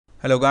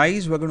Hello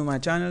guys, welcome to my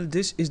channel.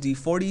 This is the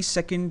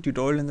 42nd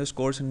tutorial in this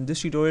course. In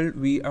this tutorial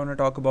we are going to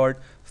talk about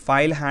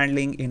file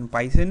handling in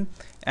Python,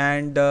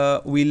 and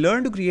we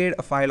learn to create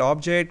a file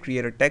object,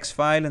 create a text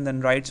file, and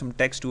then write some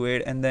text to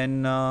it, and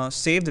then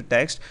save the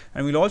text.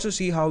 And we'll also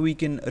see how we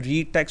can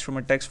read text from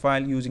a text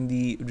file using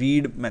the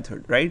read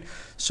method, right?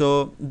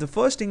 So the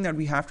first thing that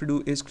we have to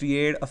do is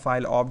create a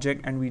file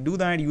object, and we do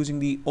that using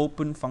the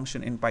open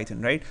function in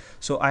Python, right?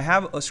 So I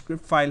have a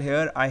script file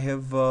here. I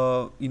have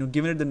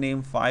given it the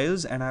name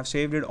files, and I've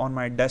saved it on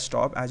my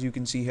desktop, as you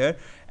can see here.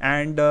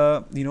 And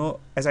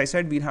as I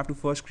said, we'll have to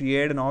first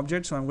create an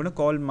object. So I'm going to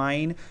call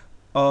mine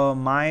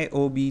my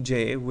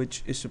obj,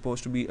 which is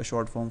supposed to be a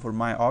short form for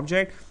my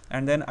object,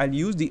 and then I'll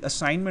use the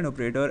assignment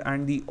operator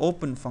and the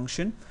open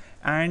function.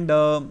 And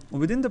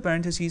within the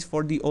parentheses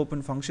for the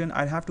open function,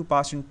 I'll have to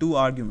pass in two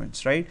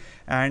arguments, right?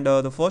 And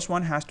the first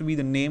one has to be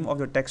the name of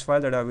the text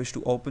file that I wish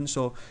to open.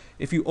 So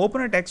if you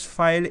open a text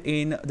file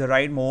in the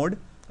write mode,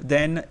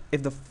 then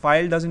if the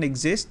file doesn't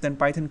exist, then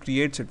Python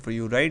creates it for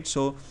you, right?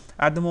 So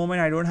at the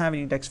moment I don't have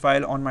any text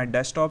file on my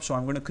desktop, so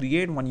I'm going to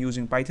create one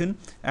using Python,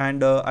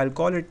 and I'll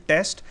call it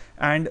test.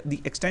 And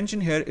the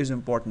extension here is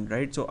important,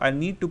 right? So I'll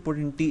need to put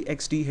in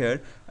txt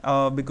here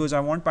because I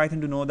want Python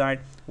to know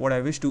that what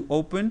I wish to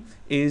open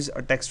is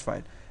a text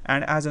file.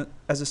 And as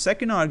a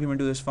second argument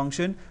to this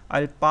function,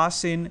 I'll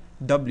pass in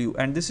w,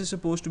 and this is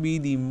supposed to be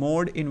the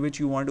mode in which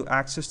you want to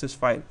access this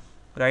file,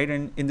 right?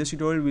 And in this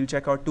tutorial we'll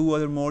check out two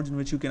other modes in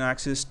which you can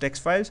access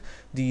text files,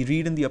 the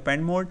read and the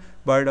append mode.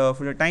 But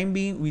for the time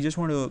being, we just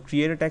want to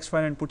create a text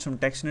file and put some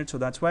text in it, so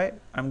that's why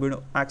I'm going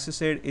to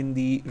access it in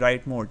the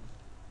write mode,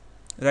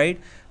 right?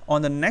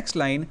 On the next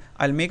line,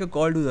 I'll make a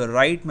call to the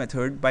write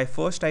method by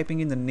first typing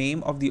in the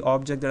name of the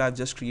object that I've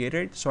just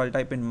created. So I'll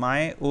type in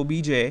my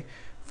obj,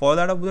 follow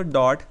that up with a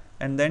dot,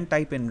 and then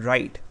type in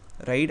write,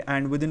 right?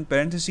 And within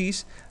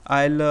parentheses,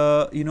 I'll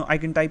I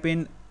can type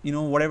in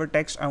whatever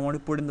text I want to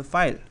put in the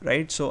file,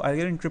 right? So I'll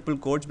get in triple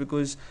quotes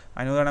because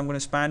I know that I'm going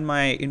to span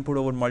my input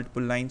over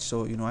multiple lines.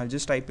 So I'll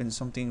just type in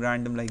something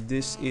random like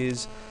this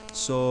is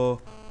so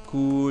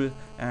cool,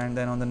 and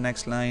then on the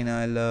next line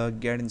I'll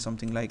get in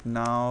something like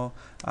now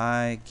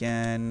I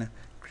can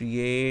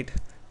create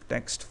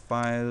text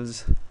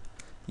files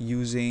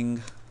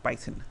using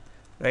Python,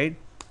 right?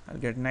 I'll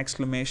get an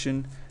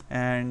exclamation,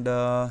 and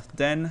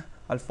then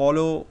I'll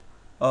follow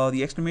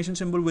the exclamation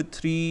symbol with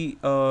three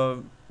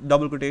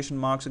double quotation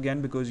marks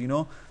again, because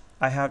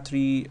I have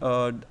three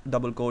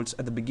double quotes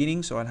at the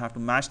beginning, so I'll have to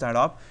match that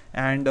up.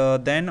 And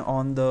then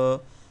on the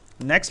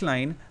next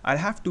line I'll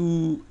have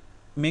to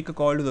make a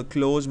call to the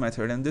close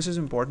method, and this is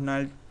important.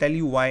 I'll tell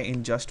you why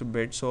in just a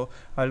bit. So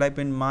I'll type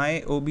in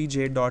my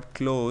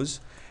obj.close,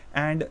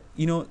 and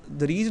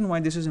the reason why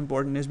this is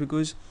important is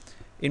because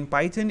in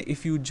Python,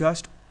 if you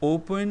just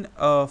open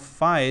a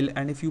file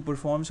and if you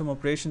perform some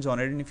operations on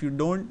it, and if you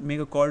don't make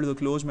a call to the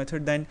close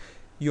method, then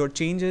your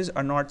changes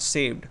are not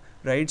saved,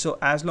 right? So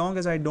as long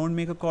as I don't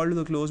make a call to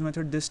the close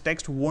method, this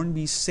text won't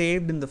be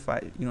saved in the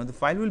file. The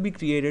file will be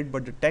created,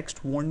 but the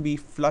text won't be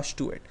flushed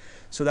to it.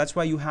 So that's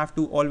why you have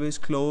to always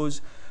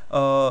close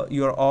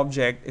your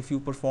object if you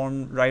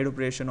perform write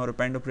operation or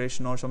append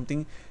operation or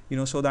something,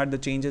 so that the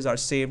changes are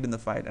saved in the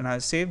file. And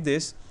I'll save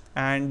this,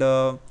 and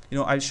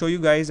I'll show you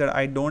guys that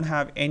I don't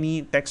have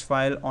any text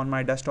file on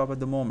my desktop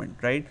at the moment,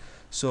 right?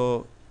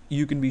 So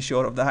you can be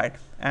sure of that.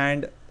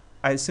 And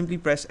I'll simply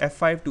press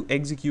F5 to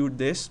execute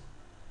this.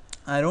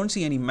 I don't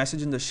see any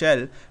message in the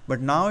shell, but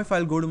now if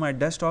I'll go to my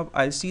desktop,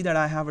 I'll see that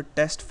I have a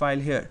test file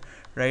here,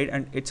 right?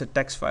 And it's a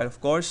text file,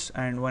 of course.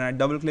 And when I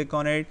double click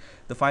on it,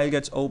 the file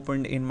gets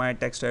opened in my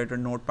text editor,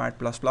 Notepad++,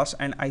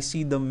 and I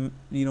see the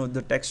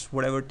the text,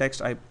 whatever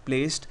text I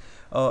placed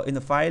in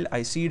the file,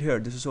 I see it here.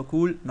 This is so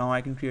cool. Now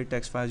I can create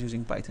text files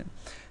using Python,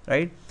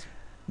 right?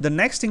 The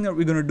next thing that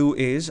we're going to do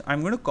is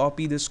I'm going to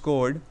copy this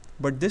code,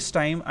 but this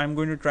time I'm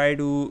going to try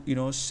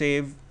to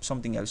save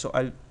something else. So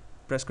I'll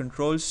press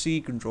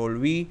Ctrl+C,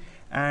 Ctrl+V,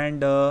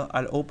 and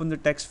I'll open the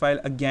text file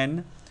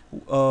again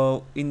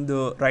in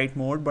the write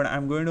mode, but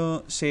I'm going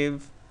to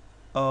save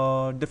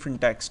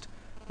different text,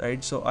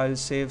 right? So I'll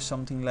save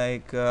something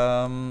like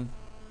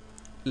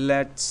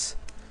let's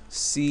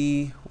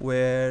see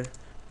where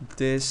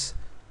this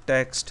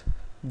text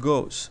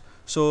goes.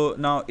 So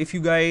now if you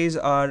guys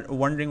are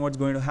wondering what's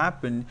going to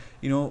happen,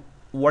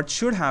 what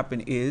should happen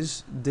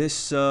is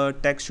this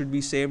text should be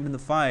saved in the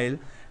file,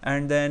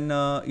 and then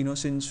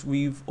since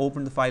we've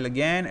opened the file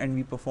again and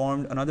we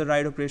performed another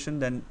write operation,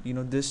 then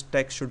this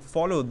text should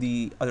follow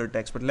the other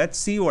text. But let's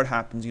see what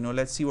happens.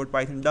 Let's see what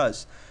Python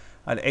does.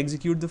 I'll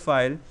execute the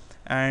file,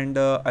 and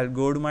I'll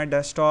go to my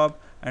desktop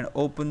and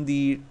open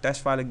the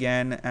test file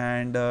again,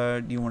 and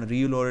do you want to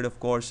reload it?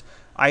 Of course.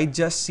 I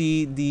just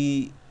see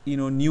the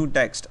new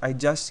text. I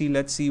just see,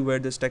 let's see where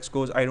this text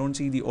goes. I don't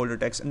see the older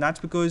text, and that's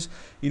because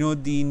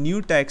the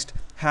new text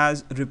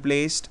has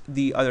replaced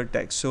the other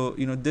text. So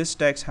this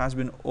text has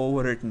been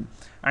overwritten,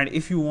 and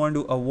if you want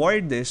to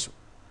avoid this,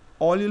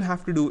 all you'll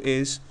have to do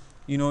is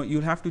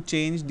you'll have to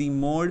change the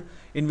mode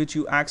in which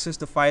you access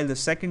the file the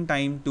second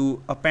time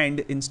to append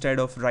instead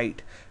of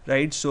write,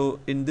 right? So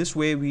in this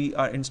way, we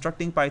are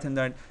instructing Python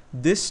that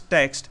this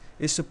text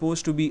is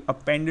supposed to be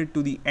appended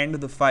to the end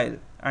of the file,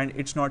 and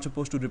it's not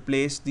supposed to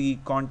replace the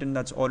content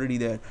that's already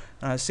there.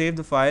 And I'll save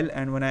the file,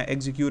 and when I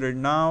execute it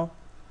now,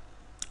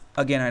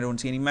 again, I don't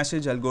see any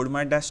message. I'll go to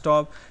my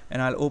desktop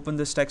and I'll open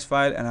this text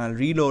file and I'll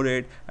reload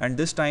it, and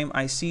this time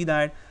I see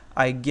that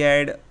I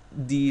get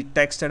the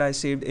text that I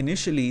saved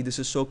initially. This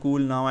is so cool.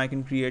 Now I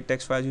can create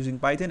text files using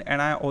Python,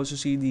 and I also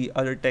see the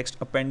other text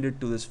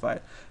appended to this file.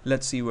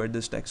 Let's see where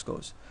this text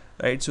goes.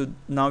 Right, so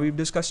now we've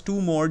discussed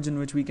two modes in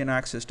which we can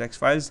access text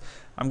files.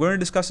 I'm going to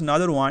discuss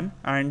another one,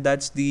 and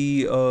that's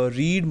the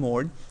read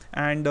mode.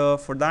 And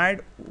for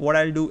that, what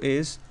I'll do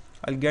is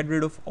I'll get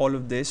rid of all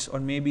of this,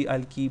 or maybe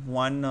I'll keep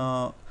one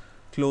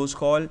close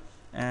call,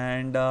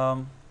 and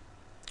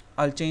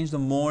I'll change the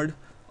mode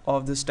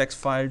of this text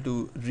file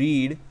to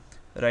read,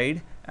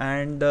 right?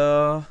 And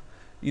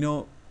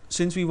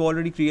since we've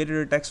already created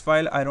a text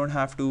file, I don't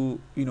have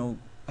to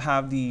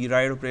have the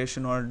write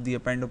operation or the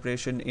append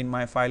operation in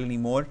my file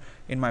anymore,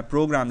 in my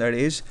program, that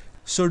is.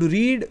 So to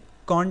read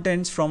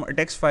contents from a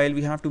text file,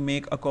 we have to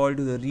make a call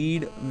to the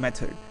read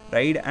method,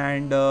 right?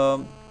 And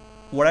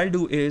what I'll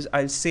do is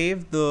I'll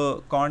save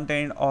the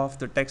content of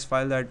the text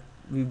file that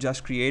we've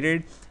just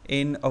created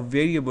in a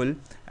variable,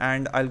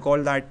 and I'll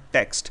call that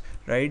text,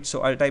 right?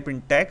 So I'll type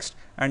in text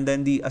and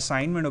then the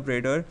assignment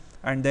operator,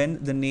 and then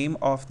the name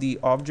of the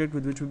object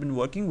with which we've been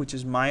working, which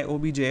is my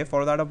obj,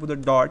 follow that up with a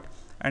dot,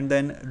 and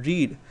then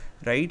read,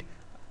 right,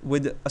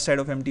 with a set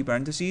of empty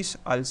parentheses.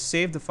 I'll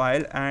save the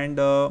file, and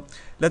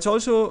let's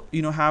also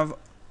have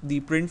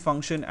the print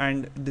function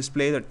and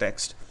display the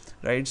text,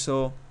 right?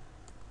 So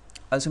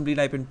I'll simply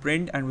type in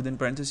print and within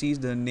parentheses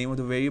the name of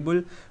the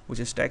variable, which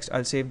is text.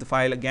 I'll save the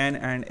file again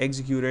and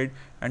execute it,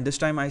 and this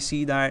time I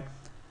see that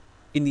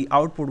in the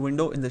output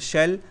window in the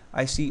shell,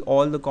 I see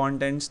all the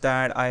contents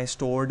that I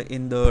stored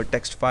in the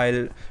text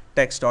file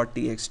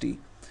text.txt.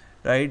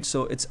 Right,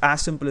 so it's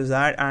as simple as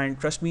that. And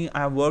trust me, I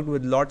have worked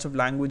with lots of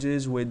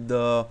languages, with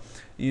the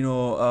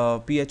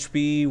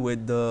PHP,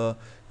 with the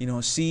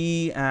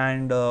C,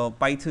 and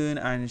Python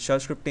and shell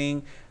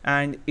scripting.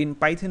 And in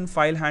Python,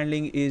 file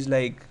handling is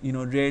like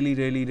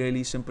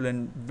really simple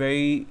and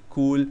very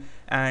cool.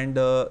 And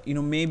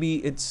maybe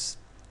it's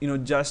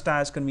just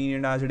as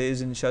convenient as it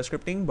is in shell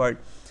scripting, but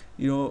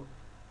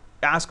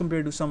as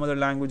compared to some other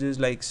languages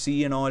like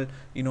C and all,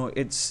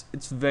 it's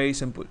very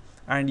simple,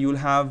 and you'll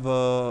have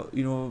a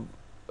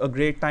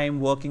great time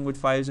working with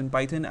files in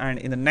Python. And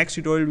in the next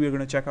tutorial, we're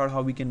going to check out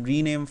how we can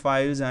rename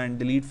files and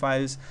delete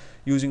files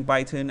using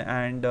Python.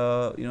 And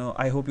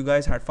I hope you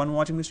guys had fun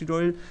watching this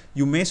tutorial.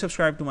 You may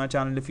subscribe to my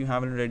channel if you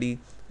haven't already.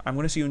 I'm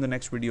going to see you in the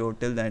next video.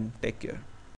 Till then, take care.